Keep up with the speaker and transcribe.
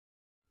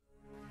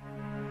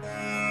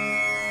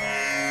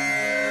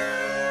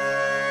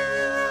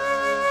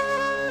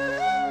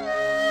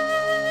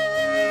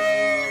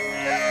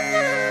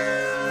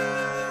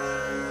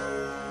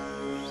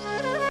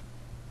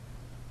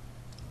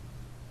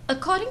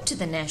According to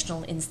the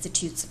National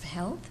Institutes of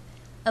Health,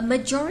 a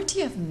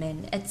majority of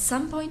men at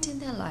some point in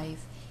their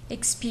life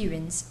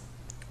experience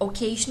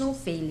occasional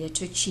failure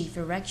to achieve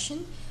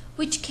erection,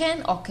 which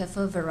can occur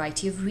for a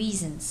variety of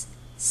reasons,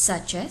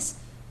 such as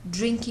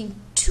drinking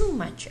too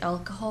much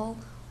alcohol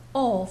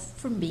or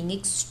from being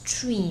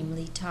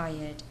extremely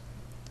tired.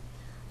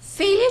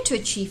 Failure to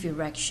achieve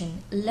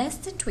erection less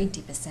than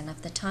 20%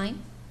 of the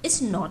time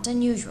is not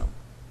unusual,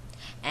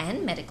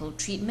 and medical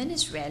treatment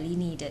is rarely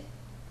needed.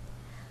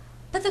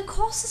 But the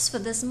causes for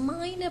this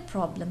minor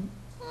problem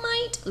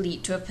might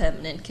lead to a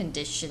permanent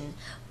condition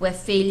where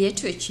failure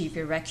to achieve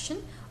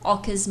erection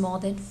occurs more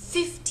than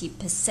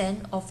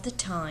 50% of the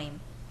time.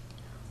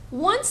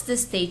 Once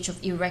this stage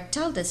of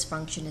erectile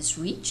dysfunction is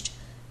reached,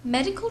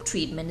 medical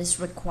treatment is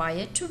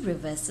required to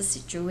reverse the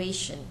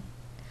situation.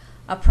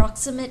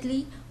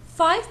 Approximately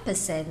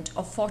 5%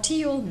 of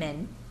 40-year-old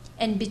men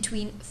and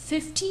between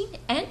 15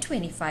 and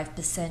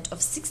 25% of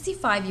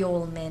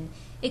 65-year-old men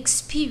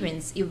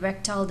experience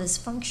erectile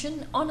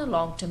dysfunction on a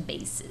long-term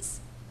basis.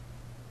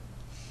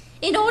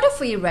 In order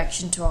for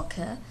erection to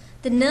occur,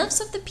 the nerves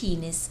of the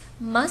penis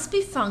must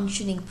be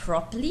functioning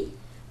properly,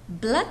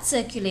 blood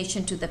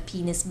circulation to the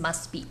penis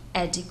must be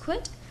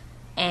adequate,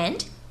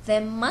 and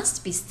there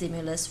must be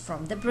stimulus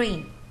from the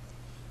brain.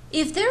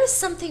 If there is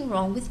something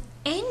wrong with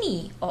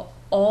any or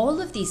all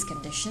of these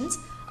conditions,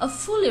 a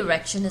full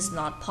erection is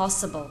not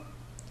possible.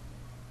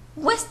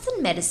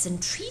 Western medicine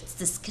treats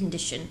this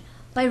condition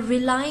by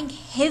relying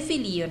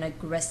heavily on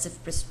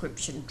aggressive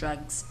prescription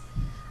drugs.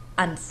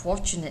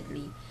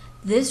 Unfortunately,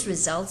 this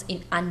results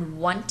in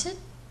unwanted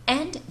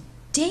and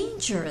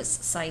dangerous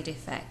side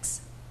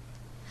effects.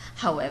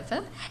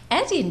 However,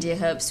 at India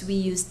Herbs, we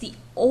use the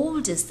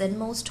oldest and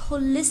most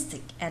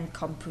holistic and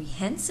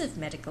comprehensive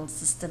medical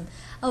system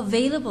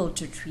available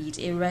to treat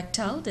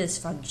erectile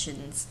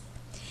dysfunctions.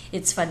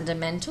 Its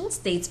fundamentals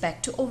dates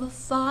back to over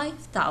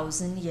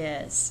 5,000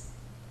 years.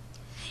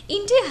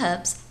 India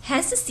Herbs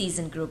has a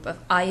seasoned group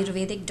of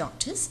Ayurvedic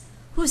doctors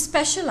who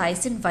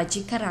specialize in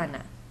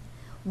Vajikarana,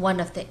 one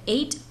of the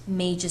 8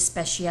 major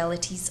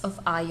specialities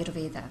of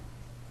Ayurveda.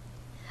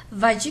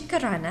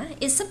 Vajikarana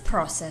is a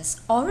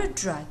process or a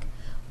drug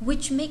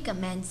which make a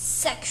man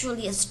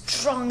sexually as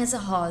strong as a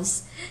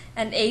horse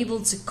and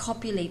able to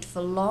copulate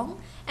for long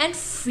and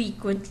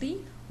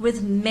frequently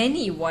with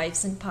many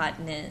wives and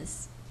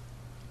partners.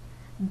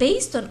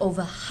 Based on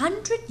over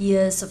 100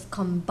 years of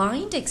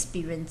combined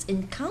experience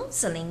in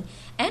counseling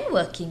and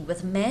working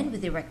with men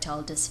with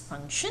erectile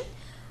dysfunction,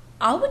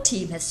 our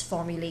team has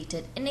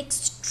formulated an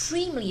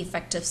extremely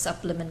effective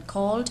supplement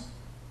called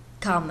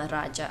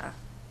Kamaraja.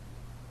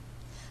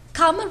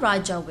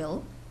 Kamaraja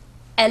will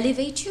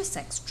elevate your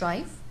sex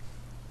drive,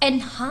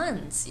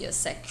 enhance your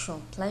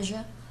sexual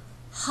pleasure,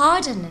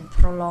 harden and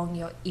prolong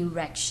your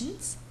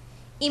erections,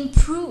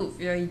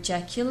 improve your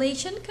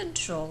ejaculation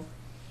control,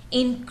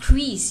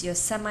 increase your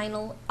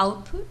seminal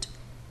output,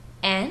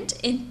 and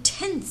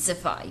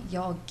intensify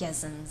your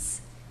orgasms.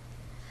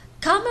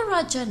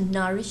 Kamaraja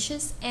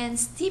nourishes and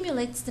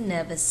stimulates the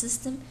nervous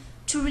system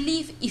to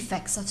relieve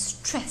effects of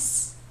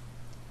stress.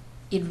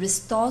 It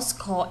restores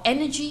core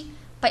energy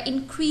by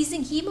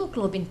increasing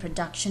hemoglobin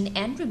production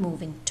and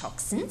removing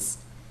toxins,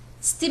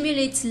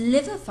 stimulates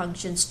liver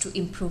functions to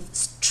improve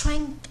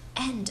strength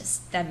and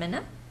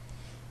stamina,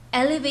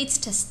 elevates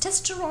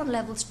testosterone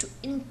levels to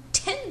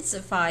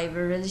intensify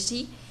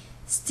virility,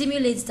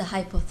 stimulates the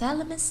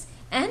hypothalamus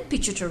and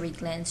pituitary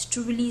glands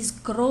to release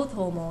growth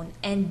hormone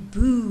and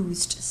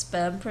boost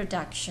sperm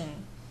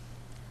production.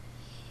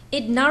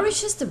 It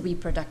nourishes the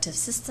reproductive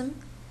system,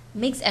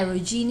 makes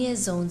erogenous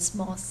zones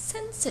more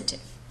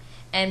sensitive,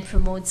 and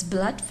promotes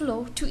blood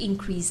flow to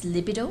increase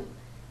libido,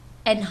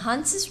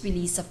 enhances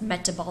release of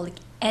metabolic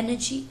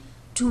energy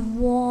to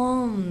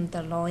warm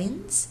the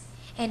loins,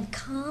 and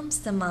calms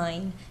the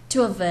mind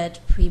to avert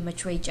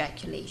premature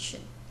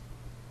ejaculation.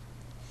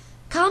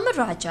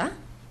 Kamaraja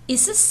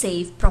is a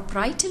safe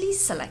proprietary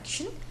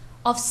selection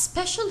of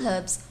special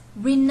herbs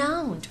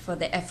renowned for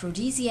their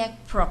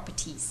aphrodisiac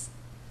properties.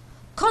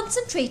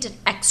 Concentrated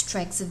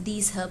extracts of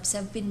these herbs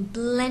have been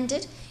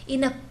blended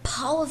in a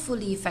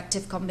powerfully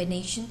effective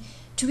combination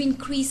to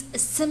increase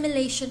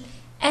assimilation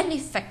and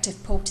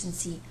effective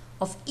potency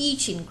of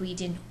each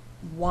ingredient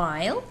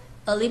while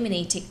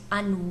eliminating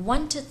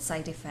unwanted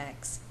side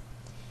effects.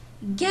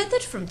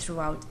 Gathered from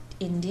throughout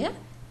India,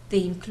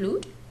 they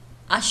include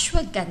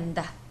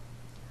ashwagandha,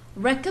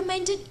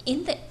 recommended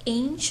in the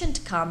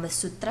ancient Kama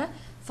Sutra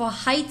for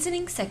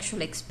heightening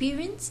sexual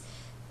experience.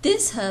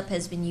 This herb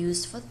has been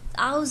used for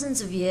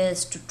thousands of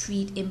years to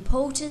treat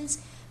impotence,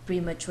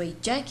 premature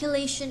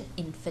ejaculation,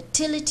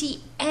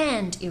 infertility,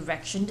 and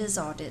erection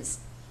disorders.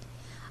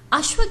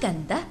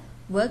 Ashwagandha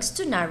works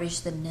to nourish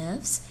the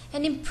nerves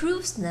and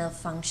improves nerve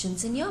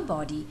functions in your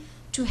body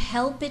to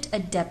help it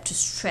adapt to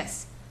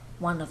stress,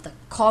 one of the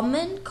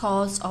common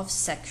cause of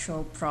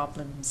sexual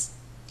problems.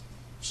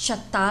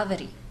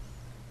 Shatavari.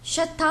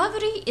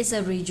 Shatavari is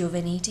a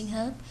rejuvenating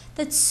herb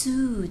that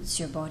soothes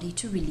your body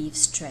to relieve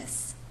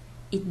stress.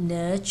 It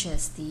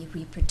nurtures the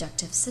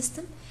reproductive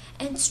system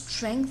and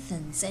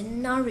strengthens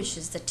and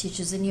nourishes the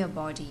tissues in your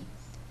body.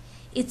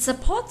 It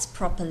supports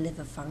proper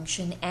liver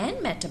function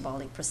and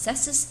metabolic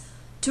processes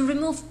to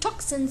remove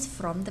toxins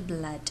from the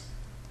blood.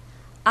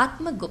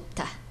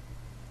 Atmagupta.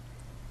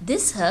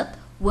 This herb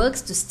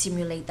works to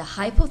stimulate the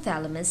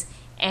hypothalamus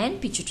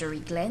and pituitary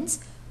glands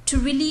to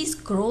release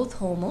growth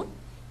hormone,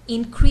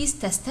 increase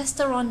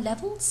testosterone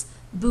levels,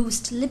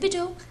 boost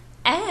libido,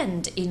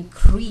 and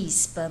increase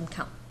sperm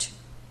count.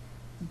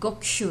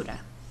 Gokshura.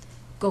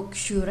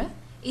 Gokshura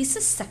is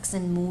a sex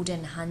and mood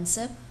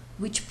enhancer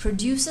which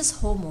produces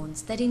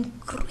hormones that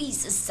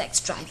increases sex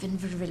drive and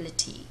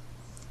virility.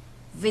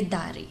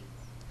 Vidari.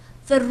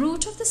 The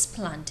root of this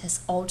plant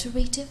has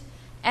alterative,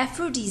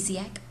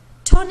 aphrodisiac,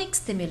 tonic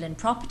stimulant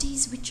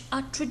properties which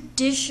are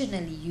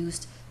traditionally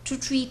used to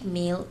treat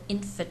male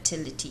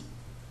infertility.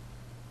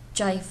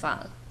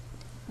 Jaifal.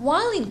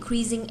 While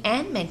increasing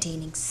and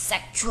maintaining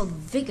sexual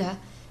vigor,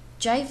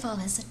 Jaifal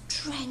has a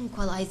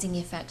tranquilizing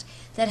effect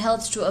that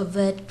helps to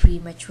avert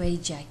premature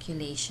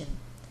ejaculation.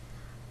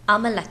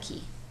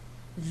 Amalaki.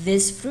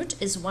 This fruit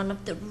is one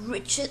of the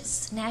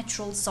richest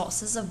natural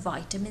sources of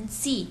vitamin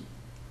C.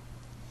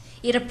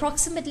 It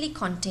approximately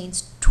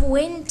contains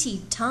 20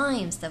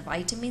 times the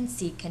vitamin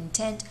C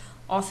content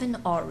of an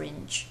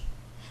orange.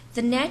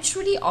 The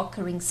naturally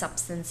occurring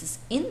substances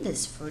in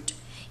this fruit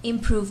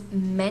improve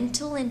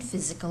mental and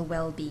physical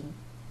well-being.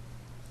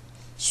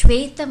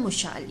 Shweta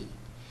Mushali.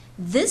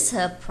 This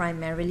herb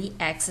primarily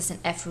acts as an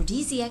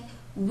aphrodisiac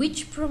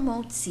which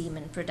promotes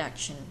semen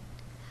production.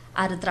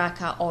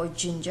 Ardraka or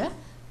ginger.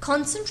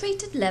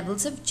 Concentrated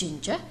levels of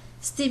ginger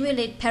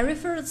stimulate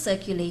peripheral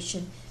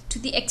circulation to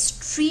the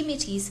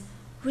extremities,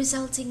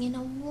 resulting in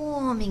a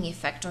warming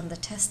effect on the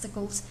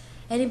testicles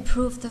and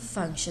improve the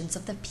functions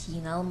of the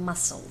penile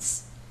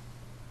muscles.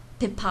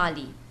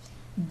 Pipali.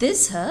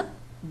 This herb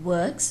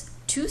works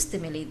to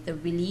stimulate the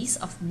release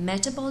of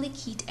metabolic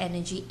heat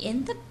energy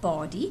in the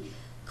body,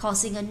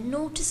 causing a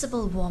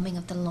noticeable warming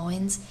of the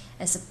loins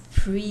as a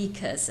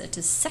precursor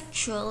to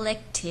sexual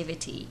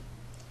activity.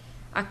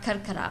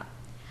 Akarkara.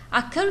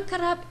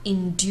 Akarkara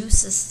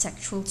induces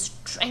sexual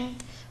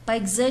strength by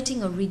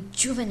exerting a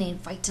rejuvenating,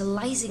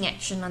 vitalizing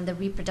action on the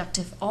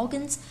reproductive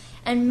organs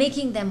and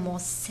making them more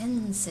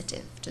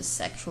sensitive to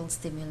sexual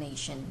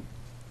stimulation.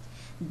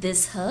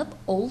 This herb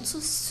also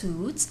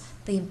soothes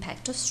the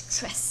impact of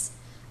stress,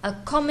 a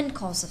common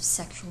cause of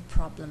sexual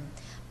problem,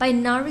 by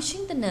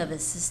nourishing the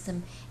nervous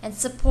system and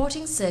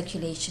supporting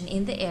circulation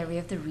in the area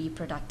of the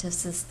reproductive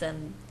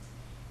system.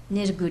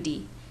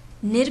 Nirgudi.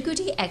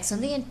 Nirgudi acts on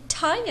the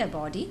entire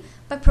body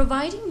by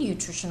providing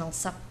nutritional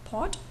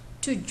support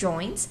to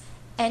joints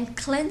and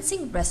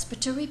cleansing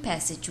respiratory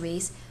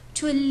passageways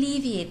to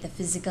alleviate the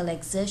physical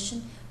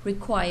exertion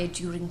required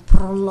during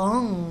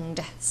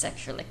prolonged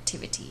sexual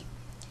activity.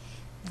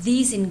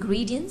 These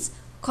ingredients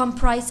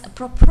comprise a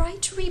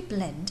proprietary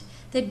blend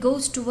that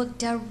goes to work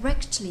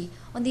directly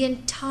on the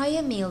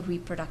entire male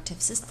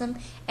reproductive system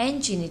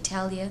and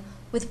genitalia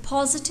with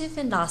positive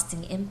and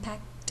lasting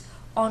impact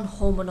on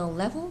hormonal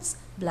levels,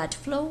 blood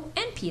flow,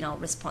 and penile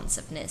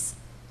responsiveness.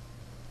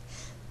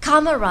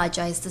 Kama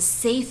Raja is the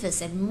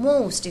safest and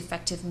most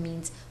effective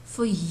means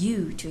for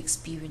you to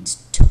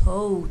experience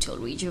total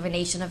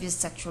rejuvenation of your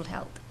sexual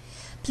health.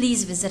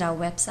 Please visit our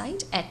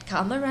website at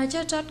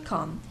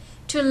kamaraja.com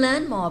to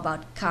learn more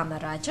about Kama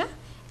Raja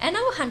and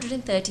our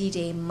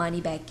 130-day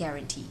money-back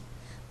guarantee.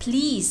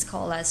 Please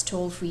call us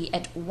toll-free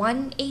at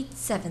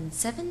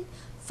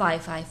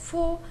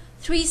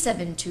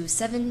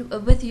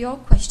 1-877-554-3727 with your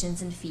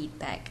questions and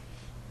feedback.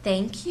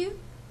 Thank you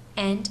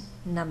and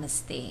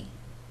namaste.